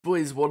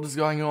boys, what is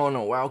going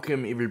on?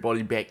 Welcome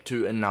everybody back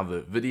to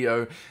another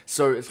video.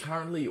 So it's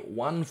currently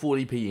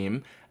 1:40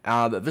 PM.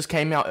 This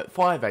came out at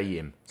 5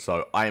 AM.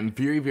 So I am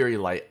very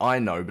late, I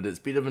know, but it's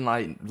better than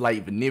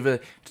late than never.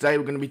 Today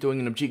we're going to be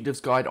doing an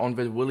objectives guide on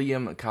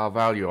William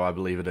Carvalho, I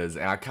believe it is.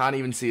 And I can't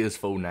even see his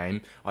full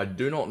name. I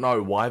do not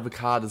know why the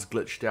card is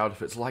glitched out.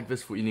 If it's like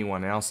this for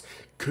anyone else,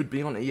 could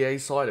be on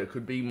EA's side, it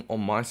could be on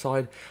my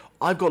side.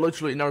 I've got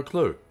literally no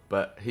clue,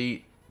 but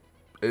he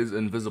is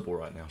invisible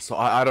right now, so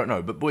I don't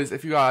know. But boys,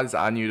 if you guys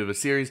are new to the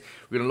series,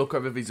 we're going to look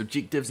over these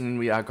objectives and then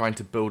we are going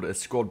to build a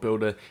squad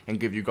builder and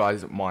give you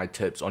guys my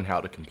tips on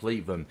how to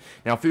complete them.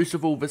 Now first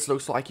of all, this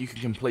looks like you can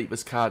complete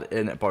this card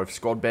in both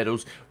squad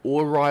battles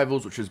or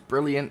rivals, which is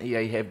brilliant.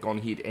 EA have gone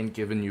ahead and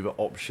given you the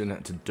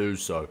option to do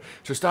so.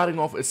 So starting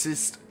off,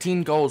 assist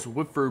 10 goals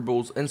with through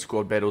balls in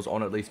squad battles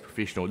on at least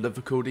professional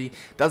difficulty.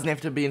 Doesn't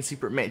have to be in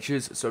separate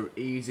matches, so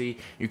easy.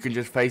 You can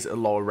just face a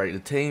lower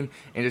rated team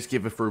and just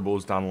get the through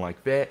balls done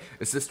like that.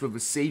 Assist with a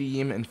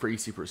CDM in 3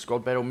 separate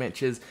squad battle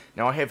matches.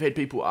 Now I have had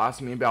people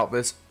ask me about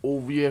this.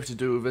 All you have to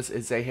do with this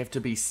is they have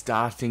to be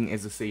starting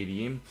as a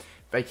CDM.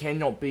 They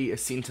cannot be a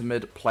centre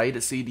mid played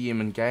at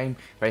CDM in game.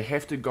 They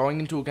have to,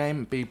 going into a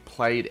game, be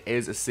played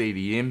as a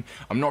CDM.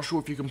 I'm not sure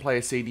if you can play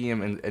a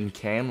CDM in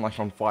cam, like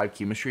on 5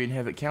 chemistry, and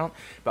have it count.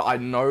 But I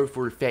know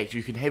for a fact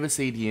you can have a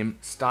CDM,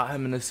 start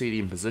him in a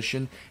CDM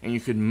position, and you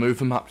can move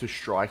him up to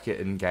striker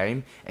in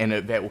game, and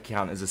that will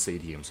count as a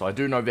CDM. So I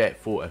do know that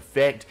for a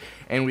fact.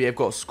 And we have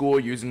got score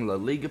using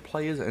LaLiga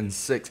players in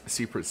 6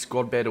 separate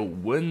squad battle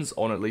wins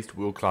on at least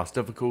world class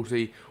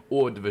difficulty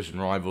or division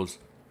rivals.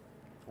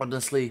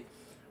 Honestly,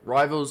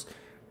 Rivals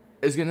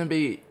is going to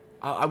be,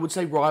 I would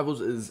say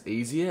Rivals is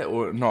easier,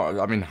 or not,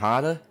 I mean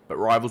harder, but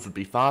Rivals would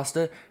be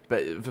faster.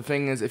 But the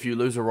thing is, if you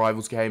lose a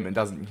Rivals game, it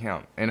doesn't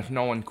count. And if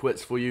no one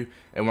quits for you,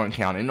 it won't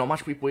count. And not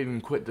much people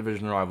even quit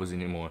Division Rivals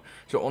anymore.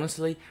 So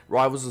honestly,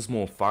 Rivals is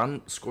more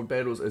fun. Squad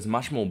Battles is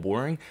much more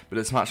boring, but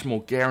it's much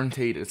more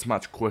guaranteed, it's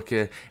much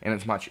quicker, and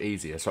it's much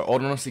easier. So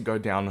I'd honestly go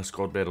down the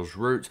Squad Battles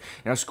route.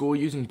 Now score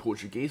using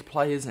Portuguese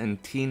players in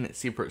 10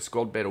 separate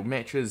Squad Battle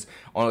matches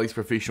on at least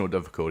professional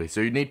difficulty. So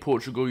you need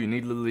Portugal, you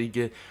need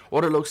LaLiga.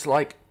 What it looks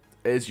like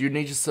is you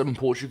need just some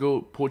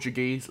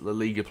Portuguese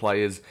LaLiga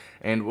players,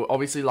 and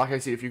obviously, like I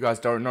said, if you guys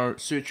don't know,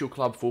 search your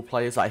club for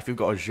players. Like if you've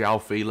got a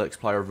João Felix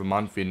player of the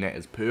month, then that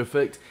is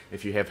perfect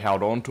if you have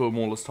held on to him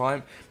all this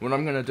time. What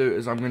I'm going to do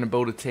is I'm going to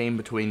build a team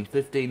between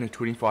 15 and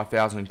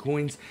 25,000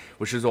 coins,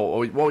 which is what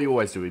we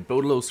always do. We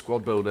build a little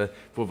squad builder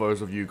for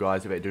those of you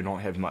guys that do not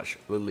have much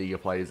LaLiga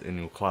players in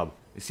your club.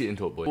 Let's get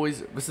into it, boys.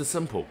 Boys, this is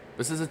simple.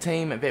 This is a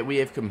team that we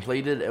have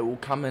completed. It will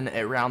come in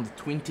at around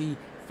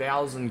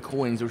 20,000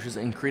 coins, which is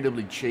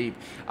incredibly cheap.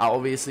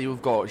 Obviously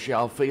we've got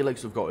João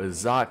Felix, we've got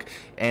Isaac,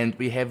 and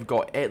we have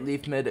got at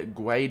left mid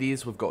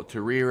Guedes, we've got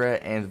Torreira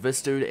and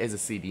this dude as a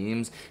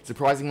CDMs.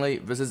 Surprisingly,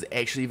 this is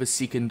actually the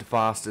second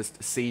fastest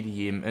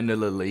CDM in the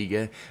La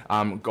Liga,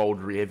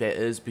 gold rare that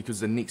is,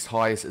 because the next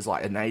highest is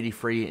like an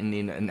 83 and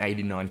then an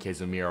 89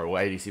 Casemiro or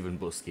 87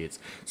 Busquets.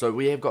 So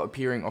we have got a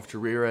pairing of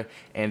Torreira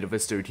and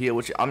this dude here,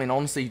 which I mean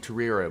honestly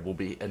Torreira will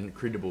be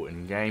incredible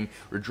in game.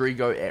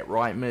 Rodrigo at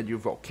right mid,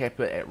 you've got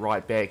Kappa at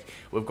right back.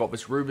 We've got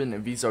this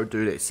Ruben Vizo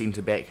dude at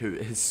centre back who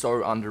is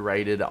so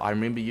underrated. I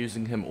remember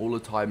using him all the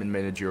time in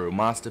Managerial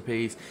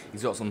Masterpiece.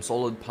 He's got some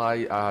solid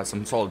pace,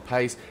 some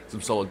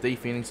solid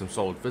defending, some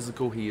solid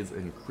physical. He is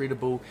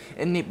incredible.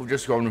 In net, we've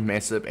just gone with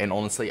Massive, and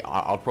honestly,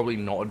 I'll probably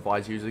not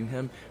advise using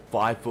him.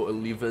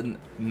 5'11",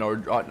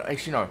 no,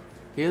 actually no.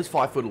 He is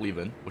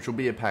 5'11", which will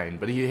be a pain,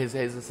 but he has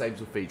the saves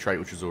with feet trait,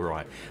 which is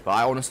alright. But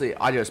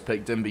I just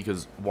picked him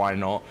because why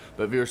not?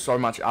 But there are so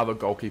much other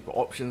goalkeeper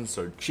options,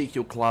 so check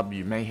your club.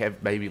 You may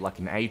have maybe like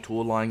an A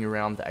tour lying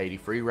around, the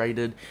 83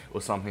 rated,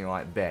 or something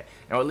like that.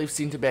 Now at left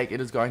centre back, it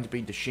is going to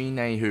be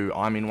Deshine, who,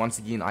 I mean, once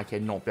again, I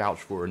cannot vouch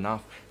for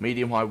enough.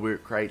 Medium high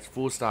work rates,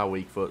 4-star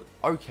weak foot,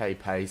 okay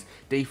pace,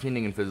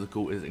 defending and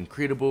physical is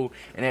incredible.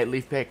 And at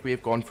left back, we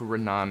have gone for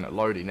Renan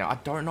Lodi. Now I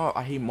don't know,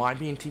 he might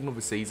be in team of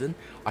the season.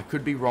 I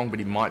could be wrong,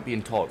 but he might be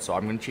in TOTS, so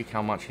I'm going to check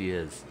how much he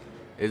is.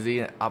 Is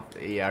he up?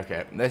 Yeah,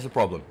 okay. That's a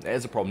problem. That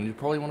is a problem. You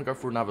probably want to go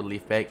for another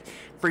left back.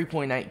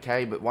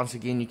 3.8k, but once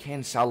again, you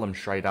can sell him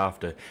straight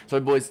after. So,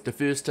 boys, the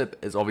first tip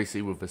is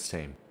obviously with this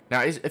team.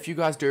 Now, if you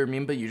guys do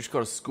remember, you just got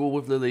to score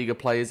with LaLiga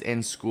players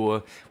and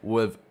score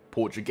with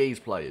Portuguese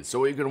players. So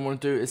what you're going to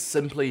want to do is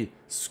simply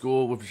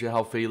score with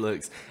João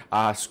Felix,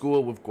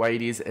 score with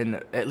Guedes in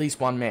at least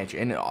one match.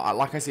 And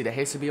like I said, it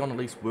has to be on at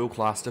least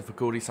world-class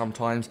difficulty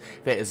sometimes.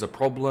 That is a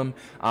problem.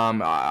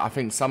 I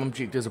think some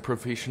objectives are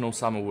professional,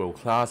 some are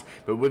world-class.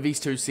 But with these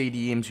two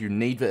CDMs, you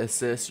need the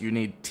assists. You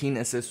need 10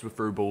 assists with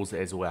through balls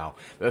as well.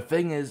 The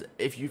thing is,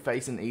 if you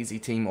face an easy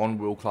team on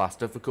world-class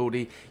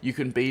difficulty, you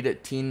can beat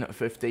it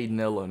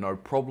 10-15-0, no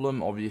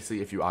problem.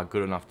 Obviously, if you are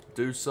good enough to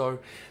do so.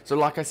 So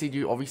like I said,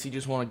 you obviously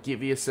just want to get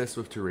the assist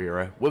with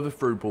Torreira, with a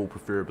through ball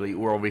preferably,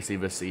 or obviously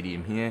the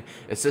CDM here.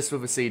 Assist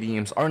with the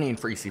CDMs only in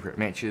 3 separate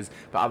matches,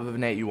 but other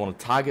than that, you want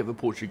to target the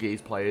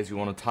Portuguese players, you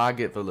want to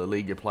target the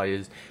LaLiga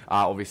players,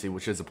 obviously,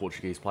 which is the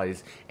Portuguese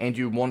players, and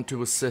you want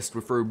to assist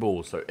with through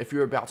balls. So if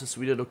you're about to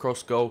sweep it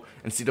across goal,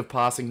 instead of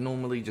passing,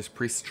 normally just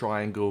press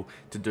triangle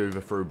to do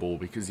the through ball,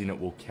 because then it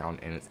will count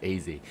and it's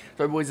easy.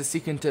 So boys, the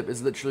second tip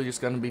is literally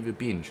just going to be the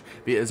bench.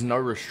 There is no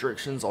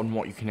restrictions on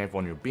what you can have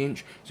on your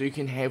bench, so you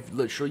can have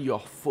literally your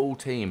full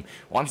team.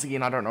 Once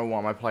again, I don't know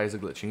why my players are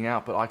glitching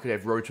out, but I could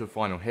have Road to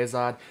Final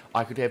Hazard,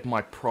 I could have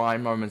my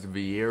prime moments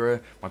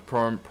Vieira, my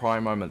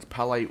prime moments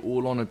Pele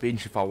all on a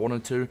bench if I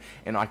wanted to,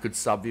 and I could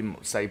sub them,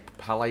 say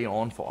Pele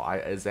on for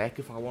Isaac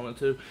if I wanted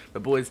to.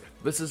 But boys,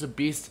 this is the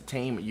best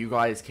team you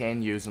guys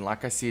can use, and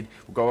like I said,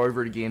 we'll go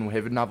over it again, we'll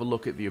have another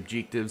look at the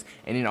objectives,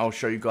 and then I'll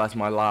show you guys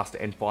my last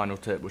and final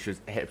tip, which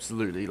is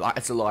absolutely, like,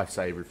 it's a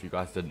lifesaver if you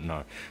guys didn't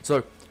know.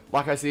 So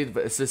like I said,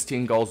 assist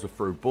 10 goals with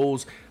through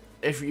balls.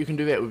 If you can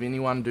do that with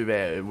anyone, do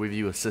that with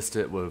you assist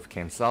it with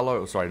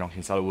Cancelo, or sorry, not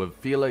Cancelo, with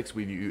Felix,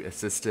 with you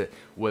assist it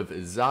with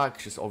Zark.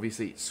 Just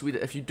obviously sweet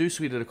it. If you do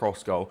sweet it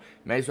across goal,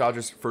 may as well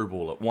just through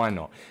ball it. Why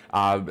not?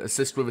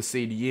 Assist with a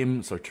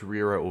CDM, so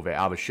Torreira or that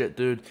other shit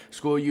dude.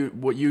 Score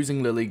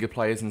using LaLiga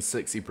players in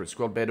 6 separate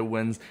squad battle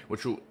wins,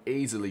 which will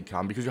easily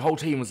come because your whole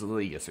team was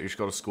LaLiga, so you just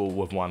got to score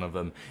with one of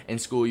them. And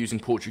score using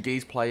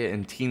Portuguese player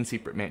in 10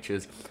 separate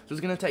matches. So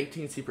it's going to take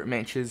 10 separate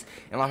matches,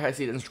 and like I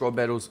said, in squad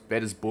battles,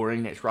 that is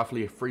boring. That's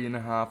roughly a 3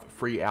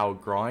 hour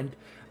grind.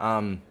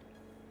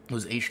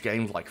 Because each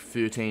game's like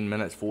 13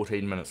 minutes,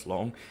 14 minutes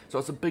long, so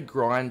it's a big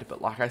grind.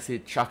 But like I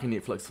said, chuck a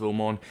Netflix film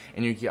on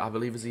and you get, I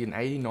believe, is he an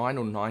 89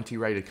 or 90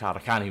 rated card? I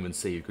can't even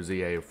see it because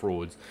EA are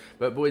frauds.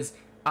 But boys,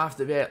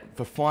 after that,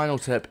 the final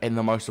tip and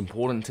the most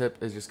important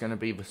tip is just going to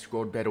be the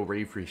squad battle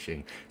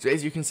refreshing. So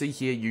as you can see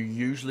here, you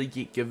usually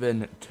get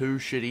given 2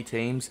 shitty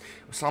teams,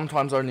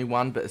 sometimes only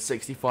one, but a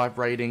 65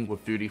 rating with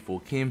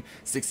 34 chem,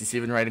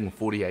 67 rating with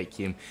 48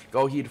 chem.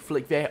 Go ahead,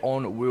 flick that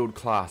on world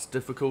class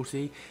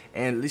difficulty,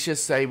 and let's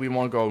just say we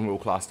want to go on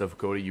world class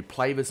difficulty. You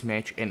play this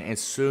match, and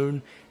as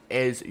soon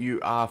as you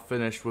are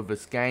finished with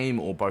this game,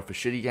 or both the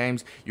shitty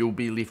games, you'll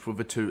be left with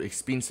the 2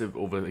 expensive,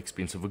 or the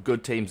expensive, the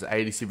good teams,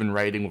 87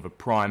 rating with a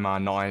prime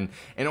R9,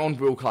 and on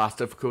world class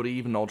difficulty,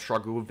 even I'd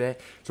struggle with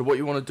that. So what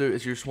you want to do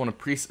is you just want to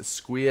press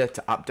square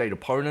to update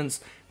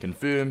opponents,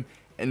 confirm,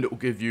 and it will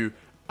give you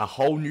a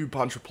whole new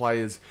bunch of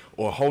players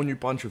or a whole new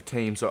bunch of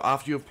teams. So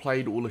after you've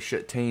played all the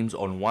shit teams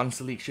on one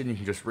selection, you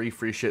can just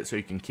refresh it so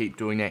you can keep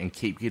doing that and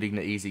keep getting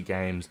the easy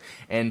games.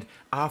 And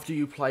after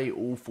you play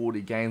all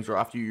 40 games, or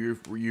after you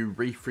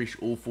refresh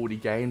all 40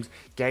 games,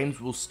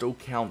 games will still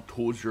count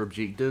towards your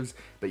objectives,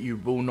 but you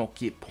will not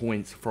get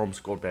points from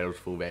squad battles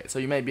for that. So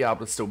you may be able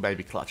to still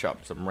maybe clutch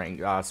up some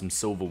rank, some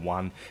silver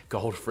 1,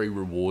 gold 3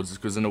 rewards,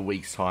 because in a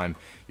week's time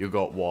you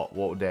got what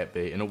would that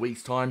be? In a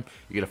week's time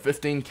you get a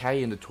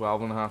 15k and a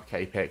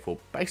 12.5k pack for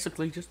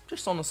basically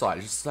just on the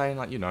side, just saying,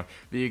 like, you know,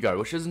 there you go,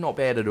 which is not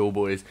bad at all,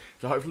 boys.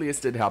 So hopefully this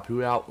did help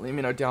you out. Let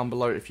me know down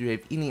below if you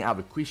have any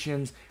other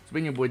questions. It's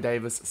been your boy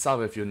Davis,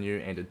 sub if you're new,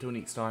 and until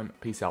next time,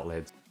 peace out,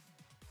 lads.